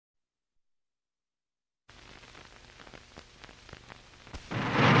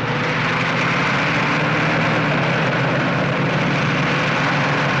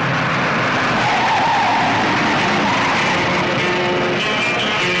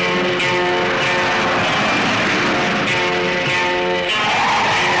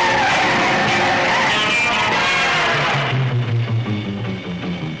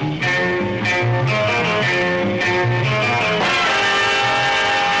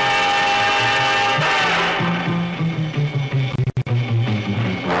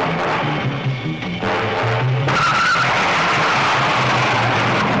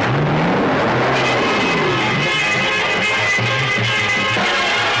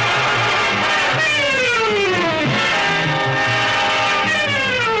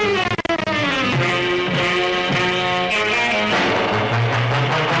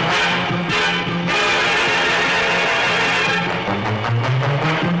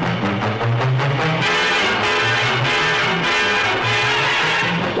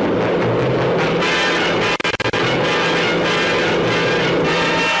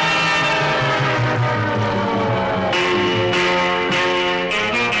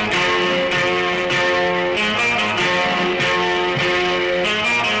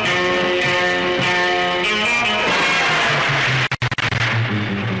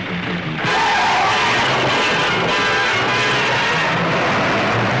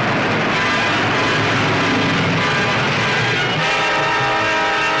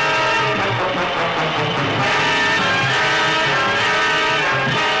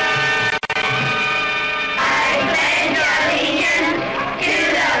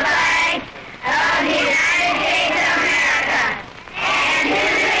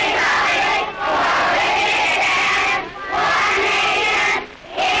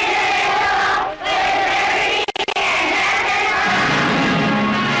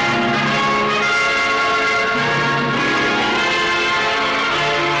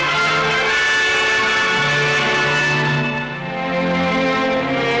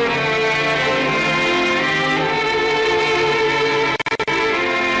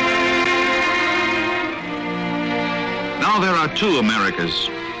two Americas.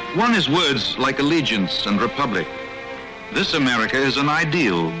 One is words like allegiance and republic. This America is an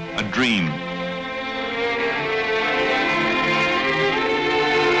ideal, a dream.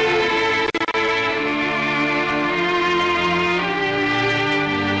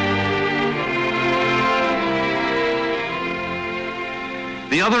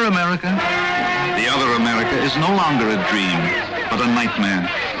 The other America? The other America is no longer a dream, but a nightmare.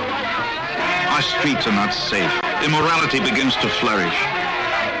 Our streets are not safe. Immorality begins to flourish.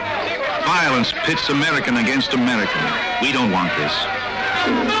 Violence pits American against American. We don't want this.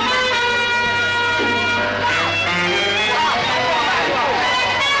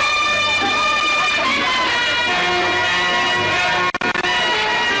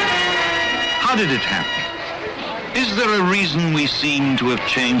 How did it happen? Is there a reason we seem to have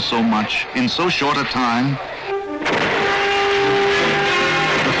changed so much in so short a time?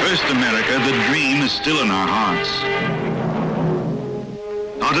 The first America, the dream, is still in our hearts.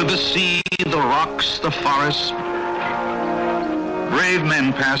 Out of the sea, the rocks, the forests, brave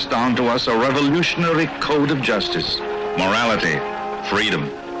men passed down to us a revolutionary code of justice, morality, freedom.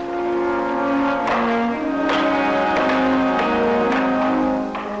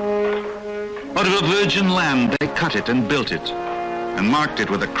 Out of a virgin land, they cut it and built it and marked it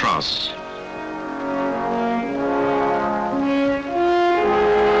with a cross.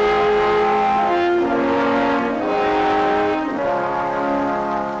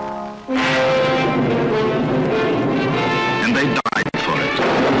 And they died for it.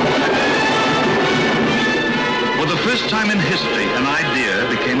 For the first time in history, an idea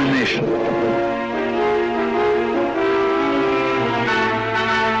became a nation.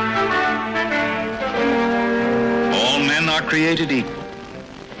 Created equal.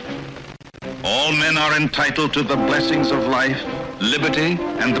 All men are entitled to the blessings of life, liberty,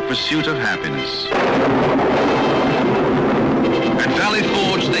 and the pursuit of happiness. At Valley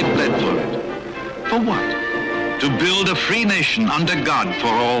Forge, they bled for it. For what? To build a free nation under God for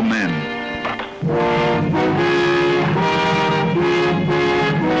all men.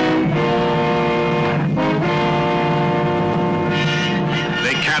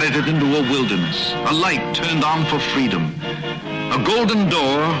 They carried it into a wilderness, a light turned on for freedom. A golden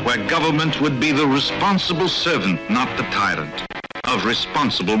door where government would be the responsible servant, not the tyrant, of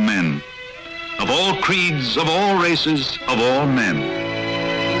responsible men, of all creeds, of all races, of all men.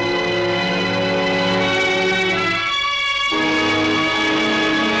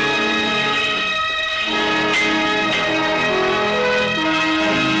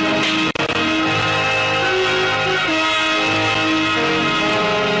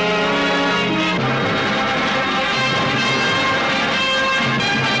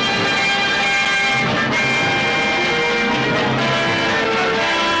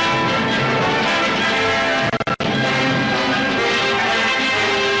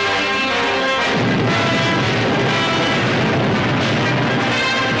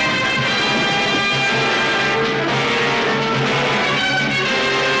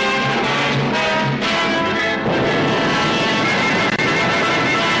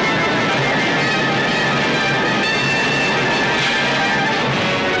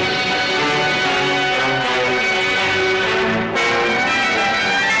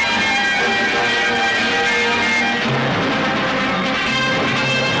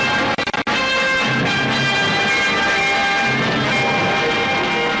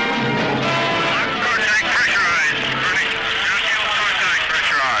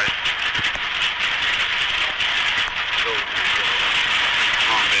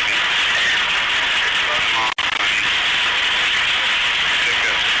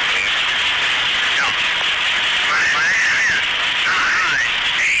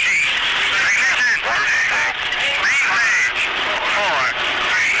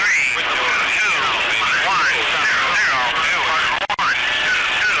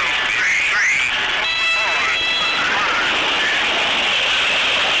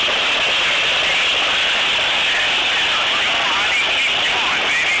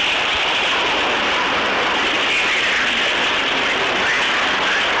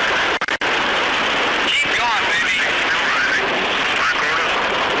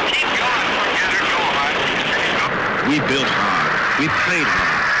 We built hard. We played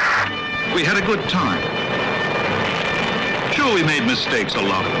hard. We had a good time. Sure, we made mistakes, a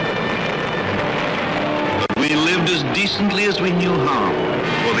lot of them. But we lived as decently as we knew how,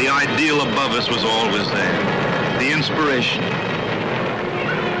 for the ideal above us was always there, the inspiration.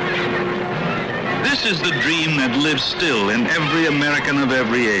 This is the dream that lives still in every American of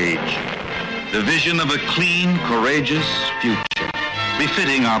every age. The vision of a clean, courageous future,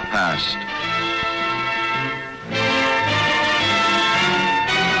 befitting our past.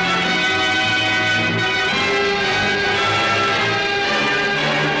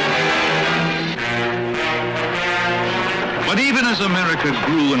 as America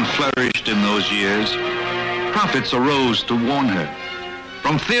grew and flourished in those years, prophets arose to warn her.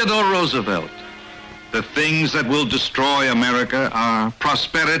 From Theodore Roosevelt, the things that will destroy America are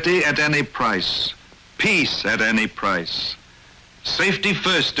prosperity at any price, peace at any price, safety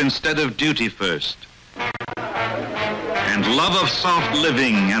first instead of duty first, and love of soft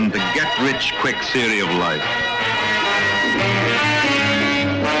living and the get-rich-quick theory of life.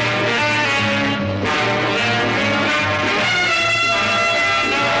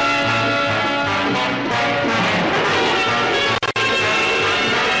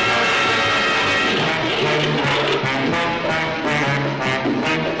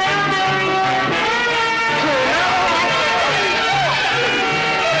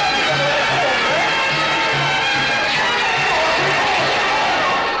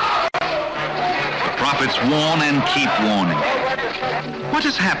 Warn and keep warning. What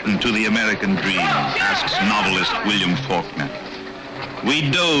has happened to the American dream, asks novelist William Faulkner. We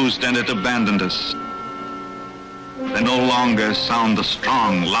dozed and it abandoned us. They no longer sound the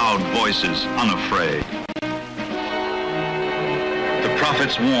strong, loud voices, unafraid. The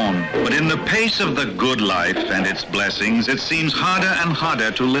prophets warn, but in the pace of the good life and its blessings, it seems harder and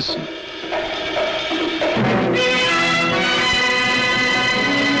harder to listen.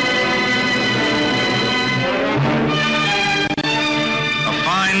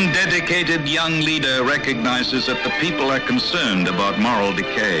 Dedicated young leader recognizes that the people are concerned about moral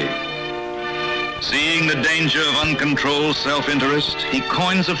decay. Seeing the danger of uncontrolled self-interest, he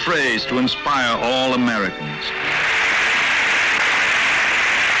coins a phrase to inspire all Americans.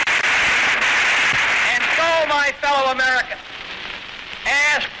 And so, my fellow Americans,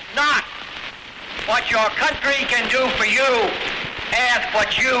 ask not what your country can do for you, ask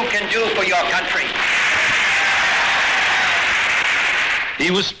what you can do for your country. He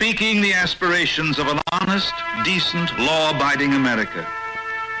was speaking the aspirations of an honest, decent, law-abiding America,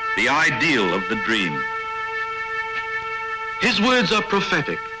 the ideal of the dream. His words are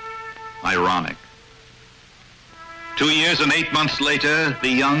prophetic, ironic. 2 years and 8 months later, the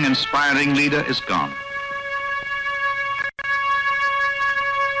young, inspiring leader is gone.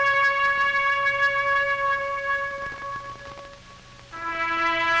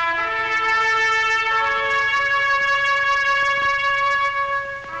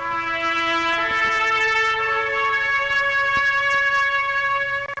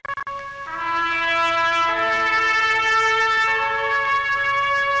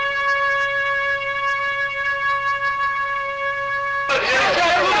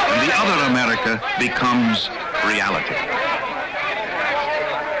 Becomes reality.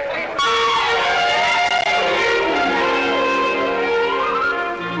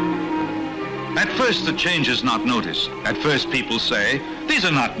 At first, the change is not noticed. At first, people say, these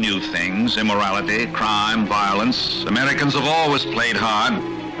are not new things, immorality, crime, violence. Americans have always played hard,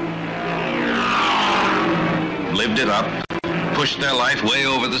 lived it up, pushed their life way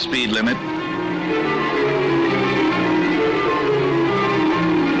over the speed limit.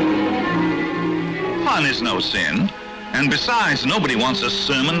 Fun is no sin, and besides, nobody wants a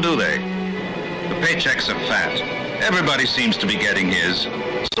sermon, do they? The paychecks are fat. Everybody seems to be getting his,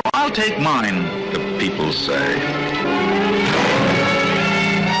 so I'll take mine, the people say.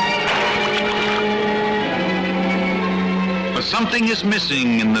 But something is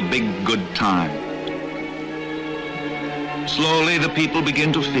missing in the big good time. Slowly, the people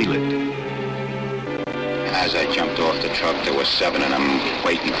begin to feel it. As I jumped off the truck, there were 7 of them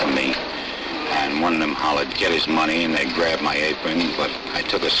waiting for me. And one of them hollered, get his money, and they grabbed my apron, but I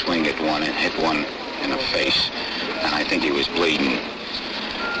took a swing at one and hit one in the face, and I think he was bleeding.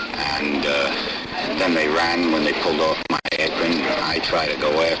 And then they ran when they pulled off my apron. I tried to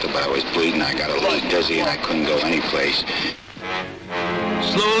go after, but I was bleeding. I got a little dizzy, and I couldn't go anyplace.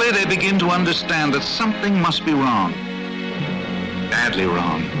 Slowly, they begin to understand that something must be wrong, badly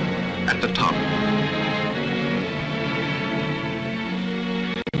wrong, at the top.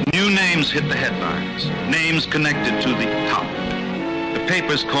 New names hit the headlines, names connected to the top. The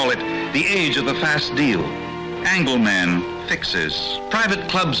papers call it the age of the fast deal. Anglemen, fixers, private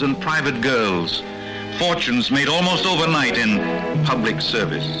clubs and private girls, fortunes made almost overnight in public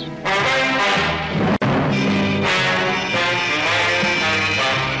service.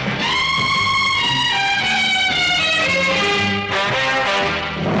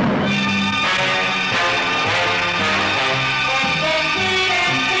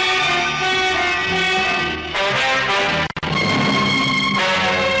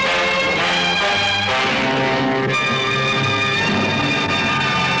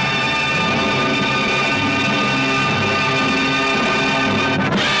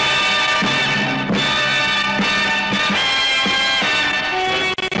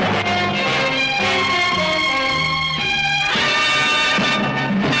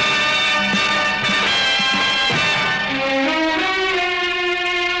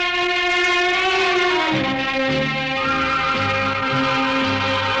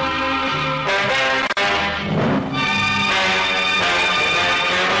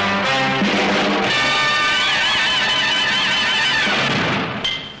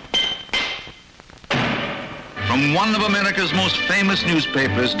 of America's most famous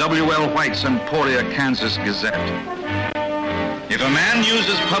newspapers, W.L. White's Emporia, Kansas Gazette. If a man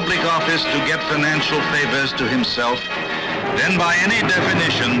uses public office to get financial favors to himself, then by any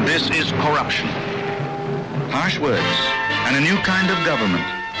definition, this is corruption. Harsh words and a new kind of government.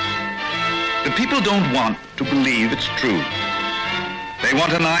 The people don't want to believe it's true. They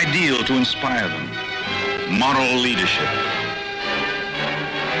want an ideal to inspire them, moral leadership.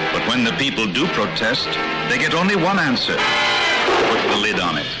 But when the people do protest, they get only one answer: put the lid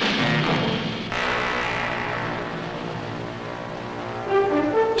on it.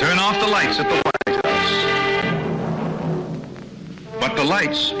 Turn off the lights at the White House. But the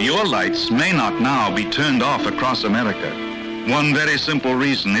lights, your lights, may not now be turned off across America. One very simple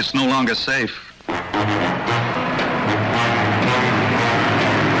reason: it's no longer safe.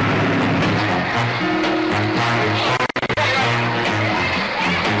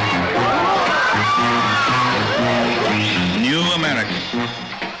 New America.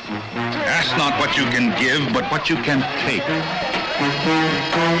 Ask not what you can give, but what you can take.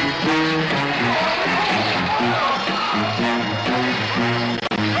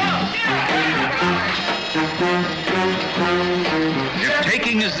 If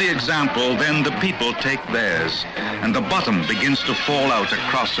taking is the example, then the people take theirs, and the bottom begins to fall out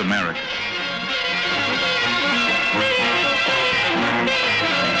across America.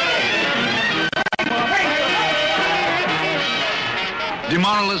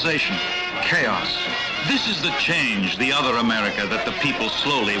 Demoralization, chaos. This is the change, the other America, that the people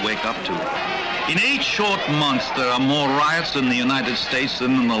slowly wake up to. In 8 short months, there are more riots in the United States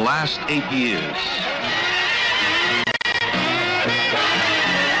than in the last 8 years.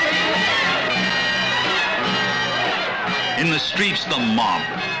 In the streets, the mob.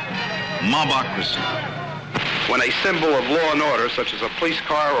 Mobocracy. When a symbol of law and order, such as a police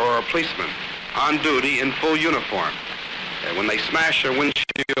car or a policeman, on duty in full uniform, when they smash a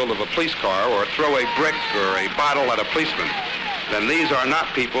windshield of a police car or throw a brick or a bottle at a policeman, then these are not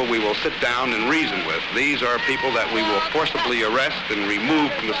people we will sit down and reason with. These are people that we will forcibly arrest and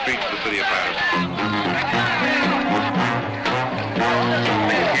remove from the streets of the city of Patterson.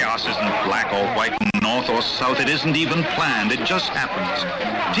 Chaos isn't black or white, north or south. It isn't even planned. It just happens.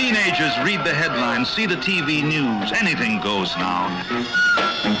 Teenagers read the headlines, see the TV news. Anything goes now.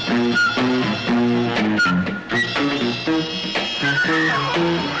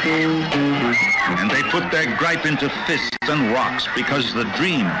 And they put their gripe into fists and rocks because the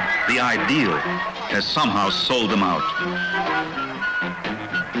dream, the ideal, has somehow sold them out.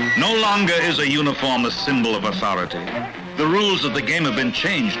 No longer is a uniform a symbol of authority. The rules of the game have been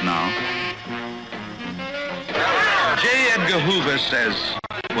changed now. J. Edgar Hoover says,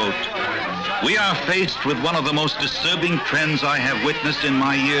 quote, "We are faced with one of the most disturbing trends I have witnessed in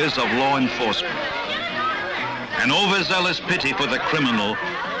my years of law enforcement. An overzealous pity for the criminal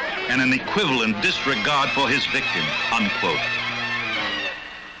and an equivalent disregard for his victim," unquote.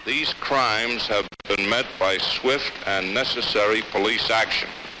 These crimes have been met by swift and necessary police action.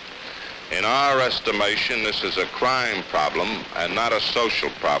 In our estimation, this is a crime problem and not a social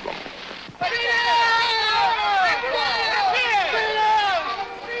problem.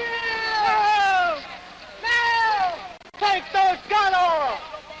 Take those gun off!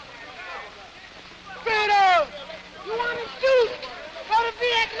 Freedom! You want to shoot? Go to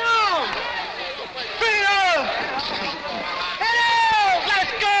Vietnam! Freedom! Hello!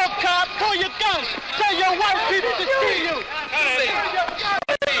 Let's go, cop! Pull your guns! Tell your white people to see you!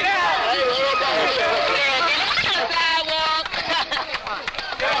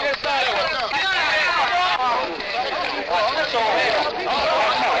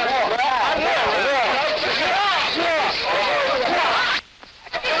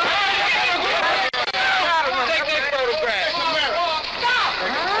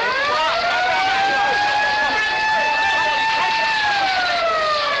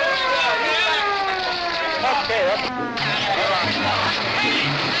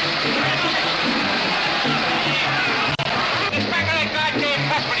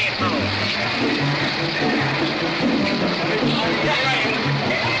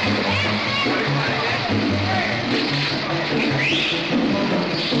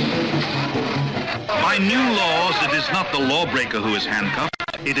 By new laws, it is not the lawbreaker who is handcuffed,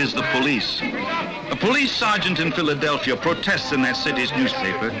 it is the police. A police sergeant in Philadelphia protests in that city's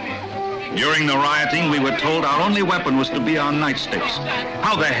newspaper. During the rioting, we were told our only weapon was to be our nightsticks.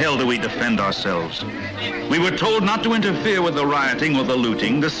 How the hell do we defend ourselves? We were told not to interfere with the rioting or the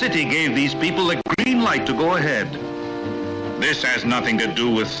looting. The city gave these people the green light to go ahead. This has nothing to do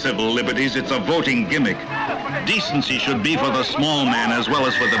with civil liberties. It's a voting gimmick. Decency should be for the small man as well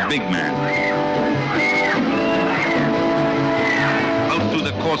as for the big man.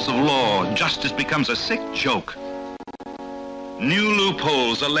 the courts of law, justice becomes a sick joke. New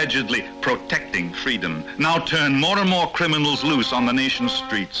loopholes allegedly protecting freedom now turn more and more criminals loose on the nation's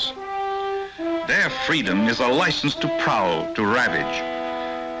streets. Their freedom is a license to prowl, to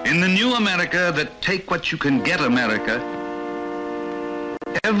ravage. In the new America that take what you can get America,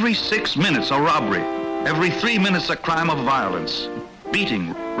 every 6 minutes a robbery, every 3 minutes a crime of violence,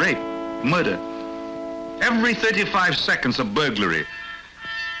 beating, rape, murder. Every 35 seconds a burglary.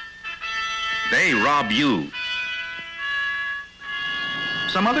 They rob you.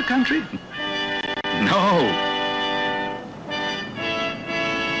 Some other country? No.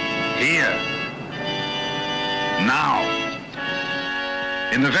 Here. Now.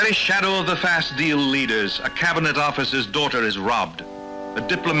 In the very shadow of the fast deal leaders, a cabinet officer's daughter is robbed, a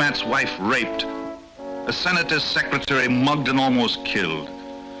diplomat's wife raped, a senator's secretary mugged and almost killed.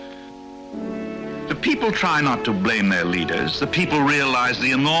 The people try not to blame their leaders. The people realize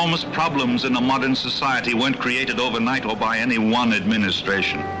the enormous problems in a modern society weren't created overnight or by any one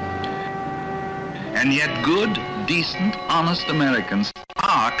administration. And yet good, decent, honest Americans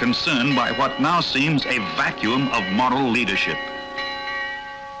are concerned by what now seems a vacuum of moral leadership.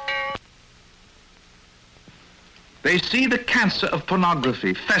 They see the cancer of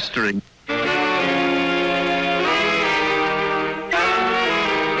pornography festering.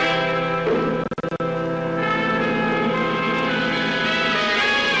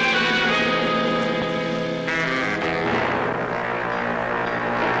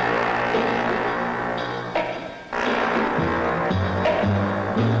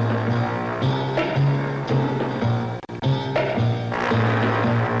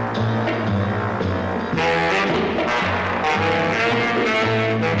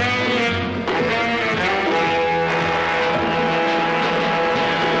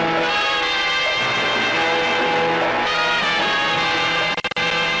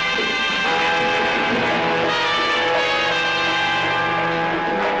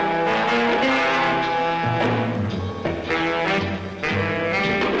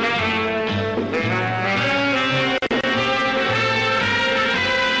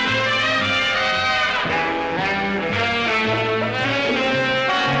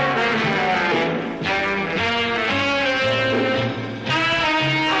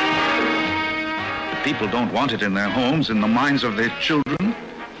 People don't want it in their homes, in the minds of their children.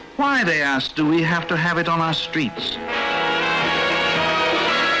 Why, they ask, do we have to have it on our streets?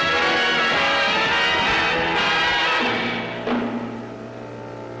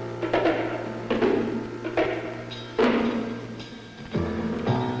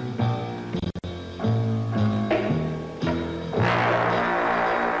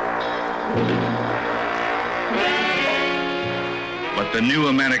 But the new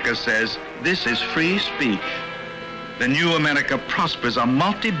America says, this is free speech. The new America prospers a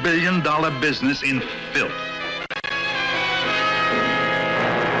multi-billion-dollar business in filth.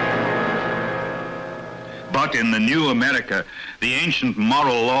 But in the new America, the ancient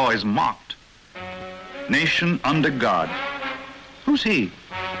moral law is mocked. Nation under God. Who's he?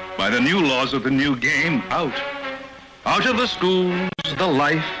 By the new laws of the new game, out. Out of the schools, the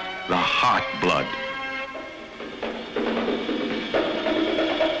life, the heart blood.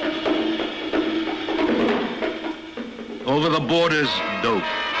 Over the borders, dope.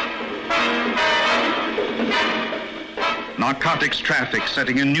 Narcotics traffic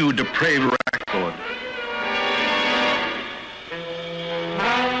setting a new depraved record.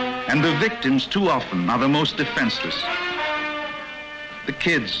 And the victims too often are the most defenseless. The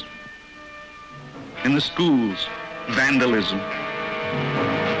kids, in the schools, vandalism.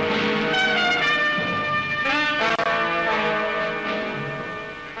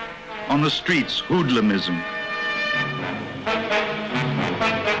 On the streets, hoodlumism.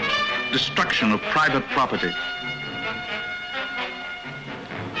 Destruction of private property.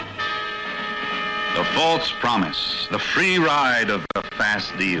 The false promise, the free ride of the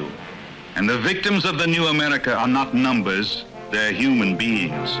fast deal. And the victims of the new America are not numbers, they're human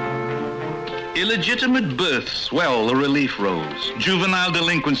beings. Illegitimate births swell the relief rolls. Juvenile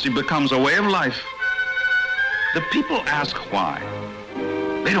delinquency becomes a way of life. The people ask why.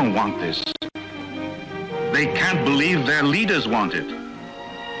 They don't want this. They can't believe their leaders want it.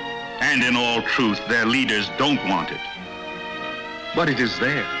 And in all truth, their leaders don't want it. But it is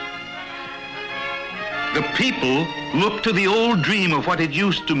there. The people look to the old dream of what it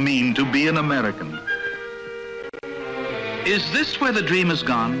used to mean to be an American. Is this where the dream has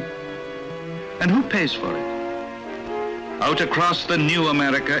gone? And who pays for it? Out across the new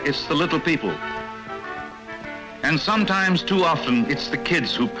America, it's the little people. And sometimes, too often, it's the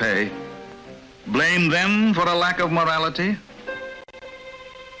kids who pay. Blame them for a lack of morality?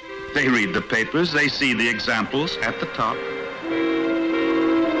 They read the papers, they see the examples at the top.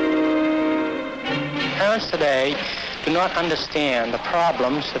 Parents today do not understand the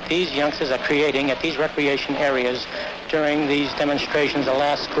problems that these youngsters are creating at these recreation areas during these demonstrations, the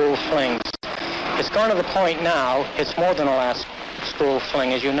last school flings. It's gone to the point now, it's more than a last school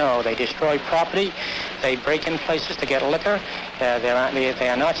fling, as you know. They destroy property, they break in places to get liquor, they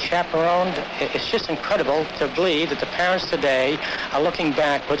are not chaperoned. It's just incredible to believe that the parents today are looking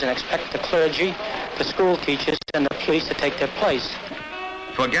backwards and expect the clergy, the school teachers, and the police to take their place.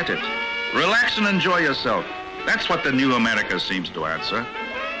 Forget it. Relax and enjoy yourself. That's what the new America seems to answer.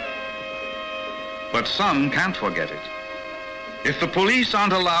 But some can't forget it. If the police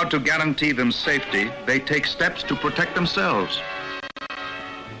aren't allowed to guarantee them safety, they take steps to protect themselves.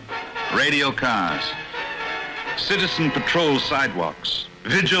 Radio cars, citizen patrol sidewalks,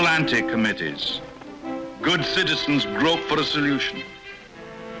 vigilante committees. Good citizens grope for a solution.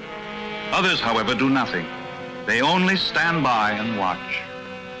 Others, however, do nothing. They only stand by and watch.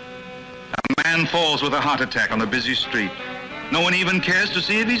 A man falls with a heart attack on a busy street. No one even cares to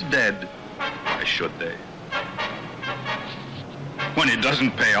see if he's dead. Why should they? When it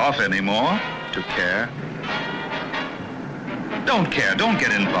doesn't pay off anymore to care. Don't care, don't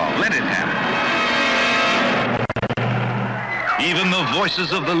get involved, let it happen. Even the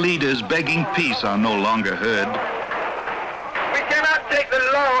voices of the leaders begging peace are no longer heard. We cannot take the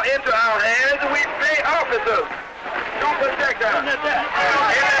law into our hands. We pay officers to protect us. In the name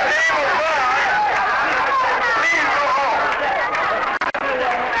of God, please go home.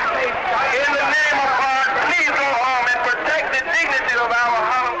 In the name of God, please go home and protect the dignity of our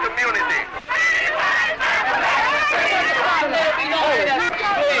Harlem community.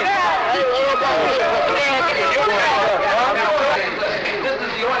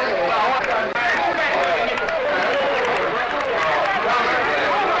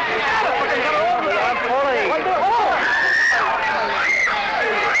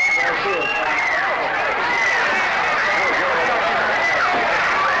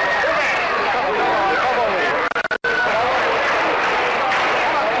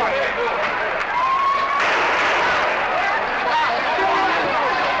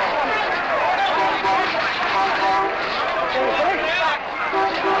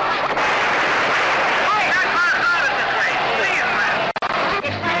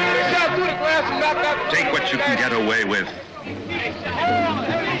 Take what you can get away with.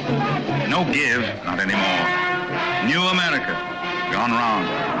 No give, not anymore. New America, gone wrong.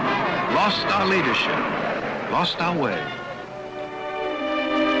 Lost our leadership, lost our way.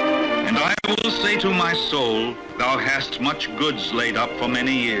 And I will say to my soul, thou hast much goods laid up for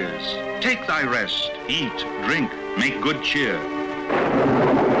many years. Take thy rest, eat, drink, make good cheer.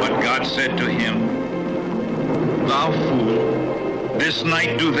 But God said to him, thou fool, this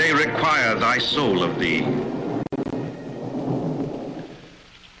night do they require thy soul of thee.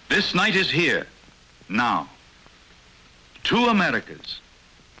 This night is here, now. 2 Americas.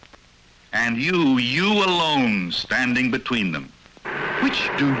 And you alone standing between them. Which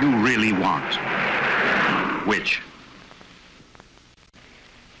do you really want? Which?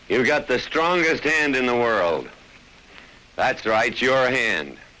 You've got the strongest hand in the world. That's right, your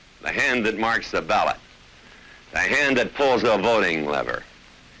hand. The hand that marks the ballot. The hand that pulls the voting lever.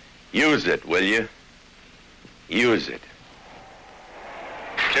 Use it, will you? Use it.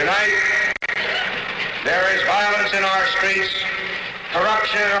 Tonight, there is violence in our streets,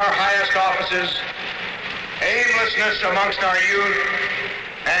 corruption in our highest offices, aimlessness amongst our youth,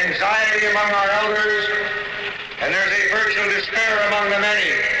 anxiety among our elders, and there's a virtual despair among the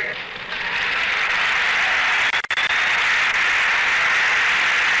many.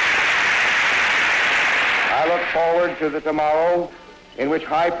 I look forward to the tomorrow in which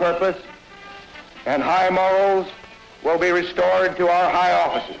high purpose and high morals will be restored to our high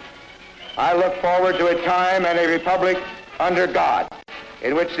offices. I look forward to a time and a republic under God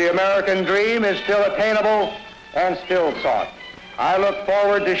in which the American dream is still attainable and still sought. I look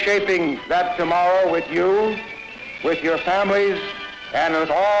forward to shaping that tomorrow with you, with your families, and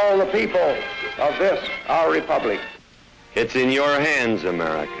with all the people of this, our republic. It's in your hands,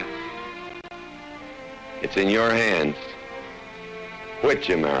 America. It's in your hands.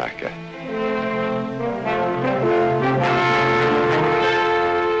 Which America?